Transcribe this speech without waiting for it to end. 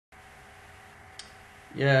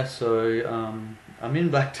Yeah, so I'm in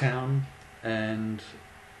Blacktown, and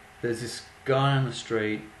there's this guy on the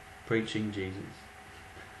street preaching Jesus.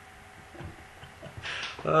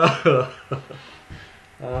 Oh,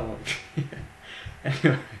 oh.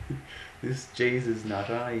 Anyway, this Jesus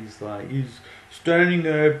nutter, he's standing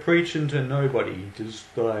there preaching to nobody, just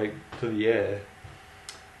like to the air.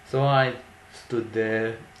 So I stood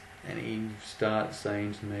there, and he starts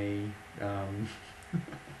saying to me,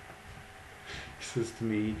 he says to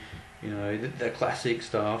me, the classic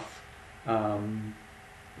stuff.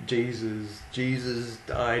 Jesus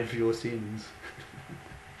died for your sins.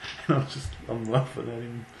 And I'm laughing at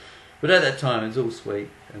him. But at that time, it's all sweet,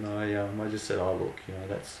 and I just said, "Oh, look,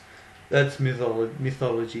 that's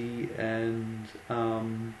mythology, and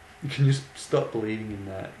you can just stop believing in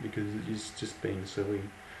that because it's just being silly."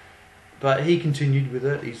 But he continued with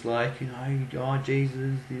it. He's like, "Oh,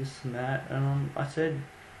 Jesus, this and that," and I said,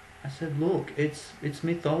 "Look, it's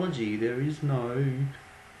mythology. There is no."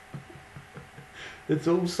 It's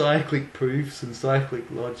all cyclic proofs and cyclic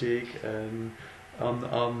logic, and I'm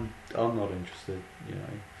not interested.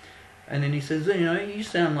 And then he says, "You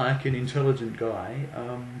sound like an intelligent guy."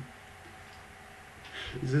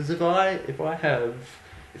 He says, if I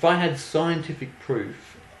had scientific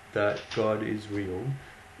proof that God is real,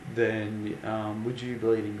 then would you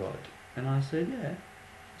believe in God? And I said, "Yeah."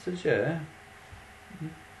 He says, "Yeah,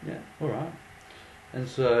 yeah, all right." And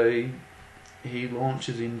so he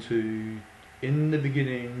launches into, "In the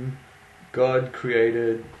beginning, God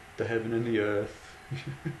created the heaven and the earth."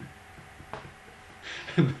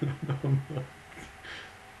 And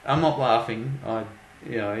I'm not laughing.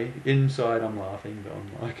 Inside I'm laughing, but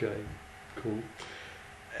I'm like, okay, cool.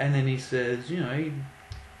 And then he says,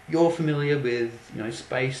 "You're familiar with,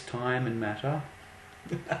 space, time, and matter."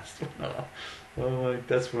 That's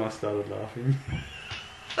when I started laughing.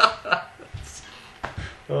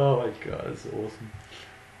 Oh my god, it's awesome.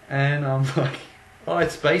 And I'm like, "Oh,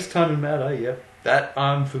 it's space, time, and matter. Yep, that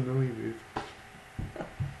I'm familiar with."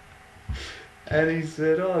 And he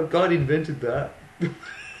said, "Oh, God invented that."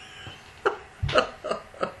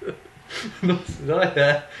 And I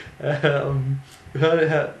said,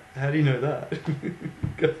 how do you know that?" He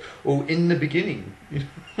goes, "Oh, in the beginning." In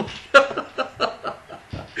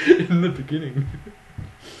the beginning.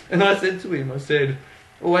 And I said to him,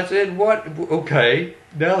 "What? Okay,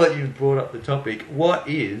 now that you've brought up the topic, what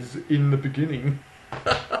is in the beginning?"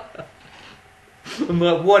 I'm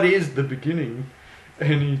like, "What is the beginning?"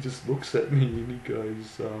 And he just looks at me and he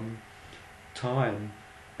goes, "Time."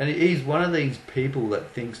 And he's one of these people that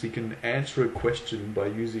thinks he can answer a question by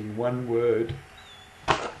using one word.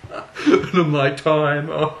 And I'm like, "Time,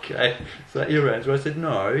 okay. Is that your answer?" I said,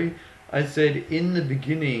 "No." I said, "In the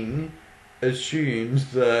beginning"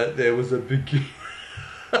 assumes that there was a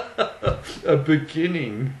a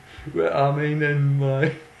beginning. And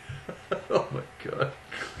like, oh my god.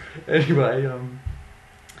 Anyway,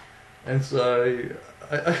 and so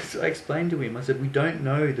I explained to him, I said, "We don't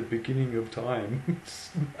know the beginning of time."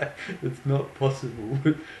 It's not possible.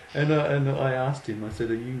 And I asked him, I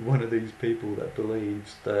said, "Are you one of these people that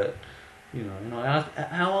believes that, and I asked,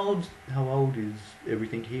 how old is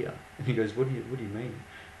everything here?" And he goes, what do you mean?"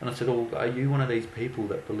 And I said, "Oh, are you one of these people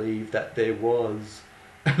that believe that there was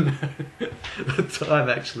the time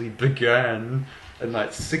actually began, and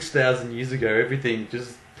like 6,000 years ago everything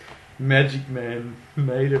just Magic Man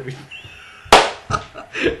made everything?"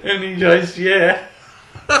 And he goes, "Yeah."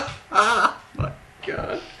 My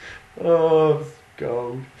god. Oh, it's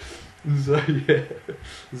gold. And so yeah,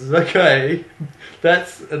 this is okay.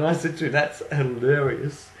 And I said to him, "That's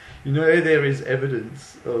hilarious. There is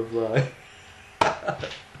evidence of like."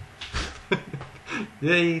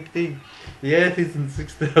 Yeah, the Earth isn't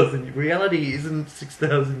 6,000. Reality isn't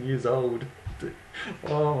 6,000 years old.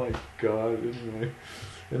 Oh my god. Anyway,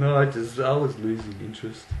 and I was losing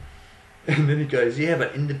interest. And then he goes, "Yeah,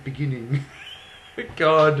 but in the beginning,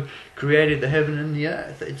 God created the heaven and the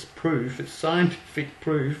earth. It's proof. It's scientific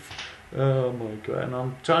proof." Oh my god. And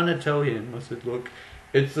I'm trying to tell him, I said, "Look,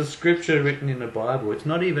 it's the scripture written in the Bible. It's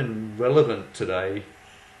not even relevant today."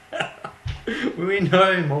 We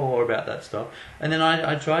know more about that stuff. And then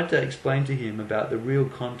I tried to explain to him about the real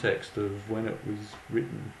context of when it was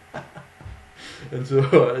written. And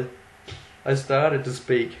so I started to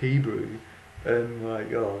speak Hebrew. And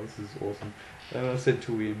like, oh, this is awesome. And I said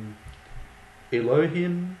to him,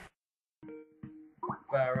 "Elohim,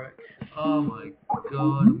 Barak." Oh my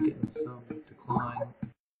god, I'm getting some decline.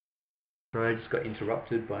 Sorry, I just got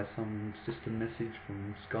interrupted by some system message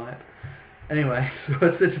from Skype. Anyway, so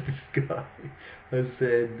I said to this guy, I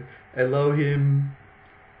said, "Elohim,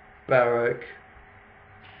 Barak,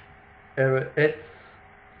 Eretz,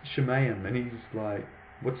 Shemayim, and he's like,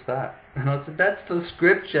 what's that? And I said, that's the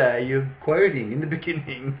scripture you're quoting. In the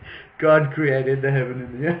beginning, God created the heaven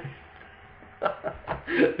and the earth.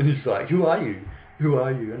 And he's like, who are you? Who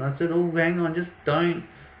are you? And I said, oh, hang on, just don't,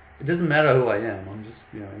 it doesn't matter who I am. I'm just,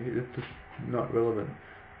 it's just not relevant.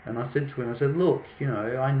 And I said to him, I said, look,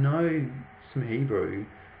 I know some Hebrew,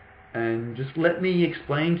 and just let me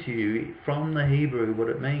explain to you from the Hebrew what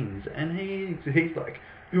it means. And he's like,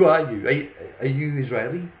 who are you? Are you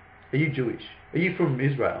Israeli? Are you Jewish? Are you from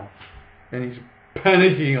Israel? And he's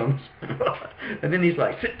panicking on the spot. And then he's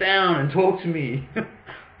like, sit down and talk to me.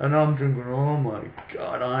 And I'm thinking, oh my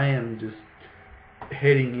God, I am just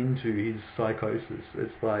heading into his psychosis.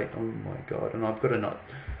 It's like, oh my God. And I've got to not,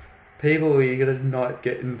 people, you got to not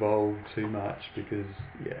get involved too much because,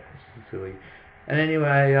 yeah, it's silly. And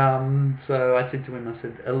anyway, so I said to him, I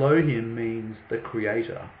said, Elohim means the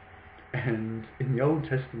creator. And in the Old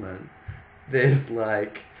Testament, there's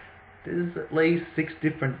at least 6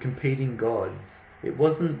 different competing gods. It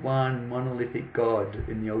wasn't one monolithic god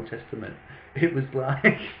in the Old Testament. It was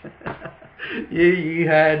like, you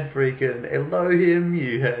had freaking Elohim,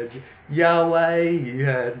 you had Yahweh, you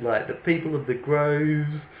had like the people of the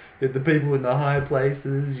groves, you had the people in the high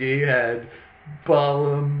places, you had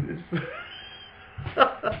Balaam.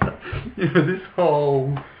 This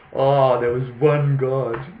whole, there was one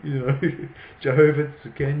God, Jehovah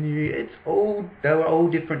Tzidkenu. They were all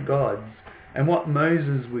different gods. And what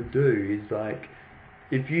Moses would do is like,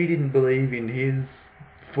 if you didn't believe in his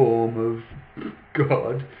form of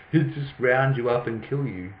God, he'd just round you up and kill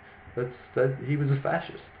you. He was a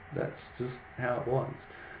fascist. That's just how it was.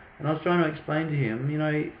 And I was trying to explain to him,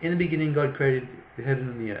 in the beginning God created the heaven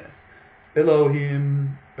and the earth.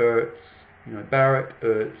 Elohim, Earth, Barak,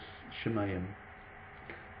 Earth, Shemayim.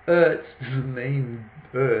 Earth doesn't mean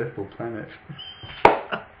earth or planet.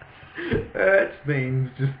 Earth means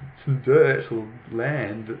just some dirt or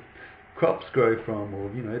land that crops grow from, or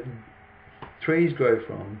trees grow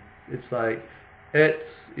from. It's like Etz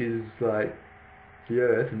is like the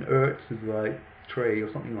earth, and Earth is like tree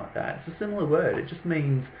or something like that. It's a similar word. It just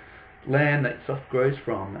means land that stuff grows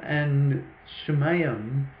from. And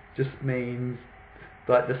Shemayim just means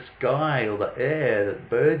like the sky or the air that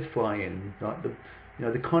birds fly in. Like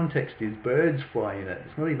the context is birds fly in it.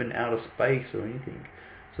 It's not even outer space or anything.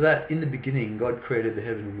 So that in the beginning God created the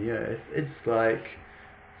heaven and the earth. It's like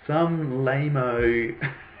some lame-o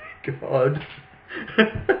God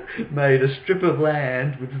made a strip of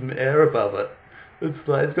land with some air above it. It's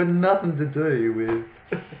got nothing to do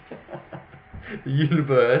with the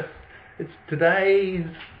universe. It's today's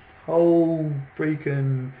whole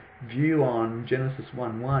freaking view on Genesis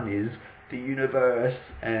 1:1 is the universe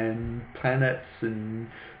and planets and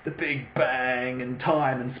the Big Bang and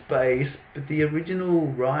time and space. But the original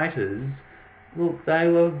writers, look, they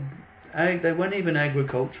weren't even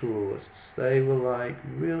agriculturalists. They were like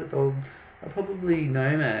really, they were probably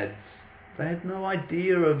nomads. They had no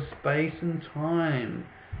idea of space and time.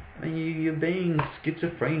 I mean, you're being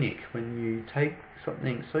schizophrenic when you take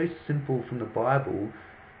something so simple from the Bible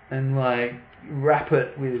and like wrap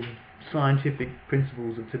it with scientific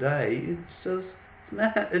principles of today. It's just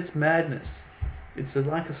it's madness. It's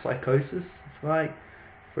like a psychosis. It's like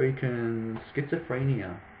freaking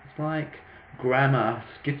schizophrenia. It's like grammar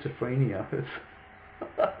schizophrenia.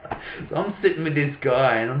 So I'm sitting with this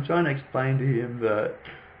guy and I'm trying to explain to him that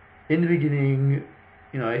in the beginning,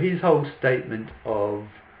 his whole statement of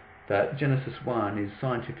that Genesis 1 is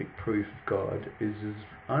scientific proof of God is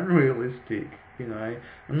unrealistic.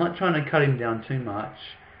 I'm not trying to cut him down too much.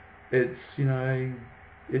 It's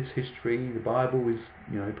it's history. The Bible is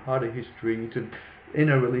part of history in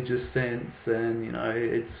a religious sense, and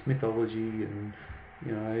it's mythology, and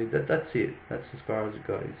that's it. That's as far as it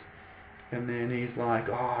goes. And then he's like,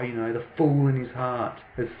 the fool in his heart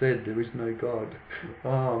has said there is no God.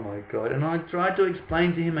 Oh my God. And I tried to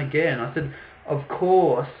explain to him again. I said, of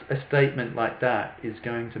course a statement like that is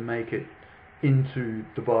going to make it into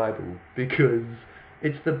the Bible, because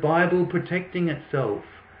it's the Bible protecting itself.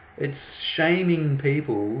 It's shaming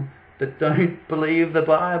people that don't believe the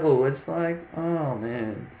Bible. It's like, oh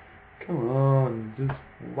man, come on,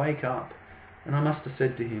 just wake up. And I must have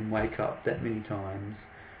said to him, wake up, that many times.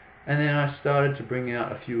 And then I started to bring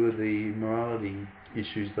out a few of the morality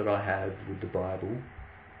issues that I have with the Bible.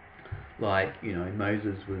 Like,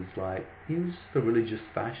 Moses was like, he was a religious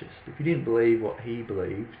fascist. If you didn't believe what he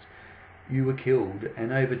believed, you were killed.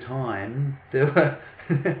 And over time, there were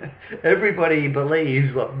everybody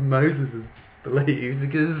believes what Moses believed,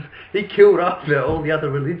 because he killed off all the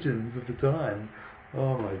other religions of the time.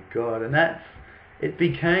 Oh my God. And it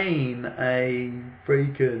became a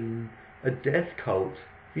death cult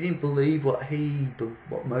If you didn't believe what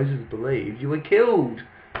Moses believed, you were killed.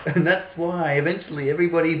 And that's why eventually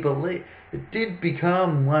everybody believed. It did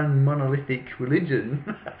become one monolithic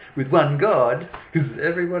religion with one God, because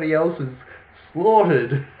everybody else was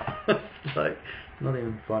slaughtered. It's like, not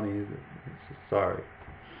even funny, is it? It's just, sorry.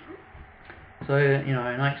 So, and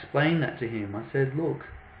I explained that to him. I said, look,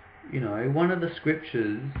 one of the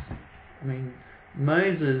scriptures,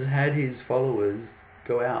 Moses had his followers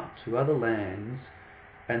go out to other lands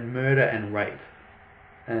and murder and rape.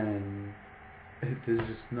 And there's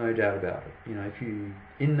just no doubt about it. If you,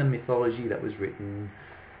 in the mythology that was written,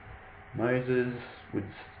 Moses would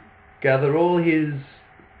gather all his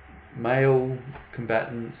male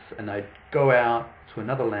combatants and they'd go out to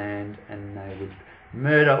another land and they would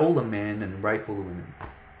murder all the men and rape all the women.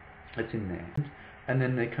 That's in there. And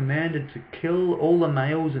then they're commanded to kill all the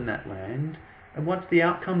males in that land. And what's the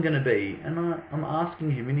outcome going to be? And I'm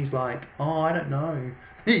asking him, and he's like, oh, I don't know.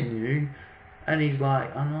 He knew. And he's like,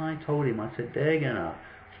 and I told him, I said, they're going to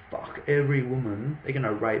fuck every woman. They're going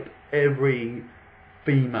to rape every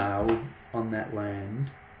female on that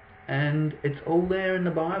land. And it's all there in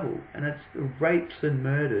the Bible. And it's rapes and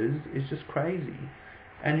murders is just crazy.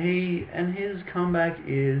 And his comeback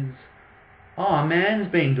is, oh, a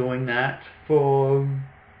man's been doing that for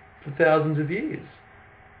thousands of years.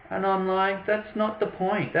 And I'm like, that's not the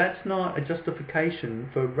point. That's not a justification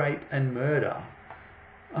for rape and murder.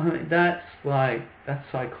 That's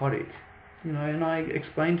psychotic. And I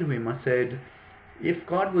explained to him, I said, if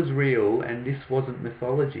God was real and this wasn't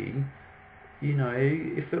mythology,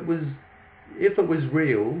 if it was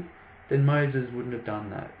real, then Moses wouldn't have done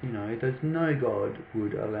that. There's no God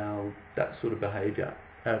would allow that sort of behaviour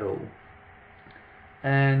at all.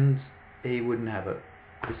 And he wouldn't have it.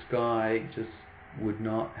 This guy just would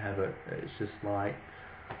not have it. It's just like,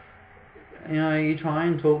 you try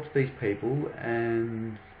and talk to these people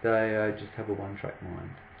and they just have a one-track mind.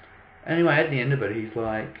 Anyway, at the end of it, he's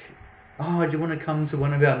like, oh, do you want to come to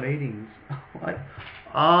one of our meetings? Like,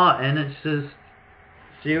 and it's just,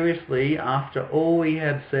 seriously, after all we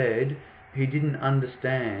have said, he didn't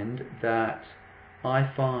understand that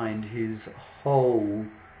I find his whole,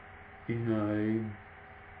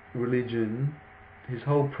 religion, his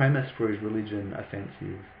whole premise for his religion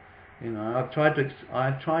offensive. I've tried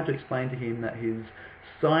to explain to him that his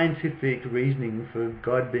scientific reasoning for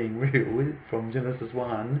God being real from Genesis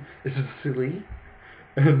 1 is just silly,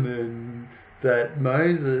 and then that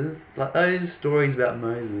Moses, like those stories about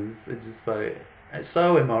Moses, it's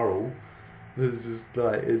so immoral. It's just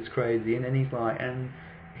like, it's crazy. And then he's like, and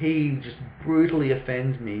he just brutally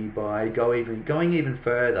offends me by going even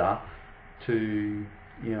further to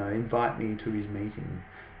invite me to his meeting,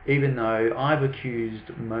 even though I've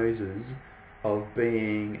accused Moses of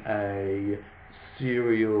being a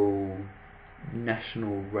serial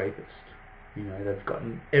national rapist. They've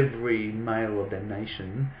gotten every male of their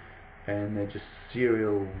nation and they're just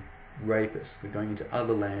serial rapists. They're going into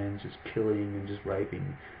other lands, just killing and just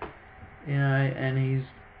raping. And he's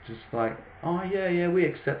just like, oh yeah, we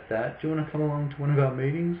accept that. Do you want to come along to one of our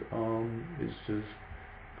meetings? It's just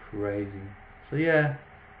crazy. So yeah,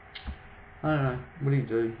 I don't know. What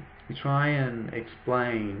do? You try and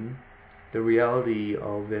explain the reality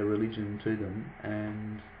of their religion to them,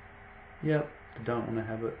 and yep, they don't want to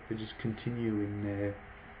have it. They just continue in their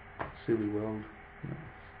silly world.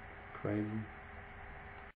 Crazy.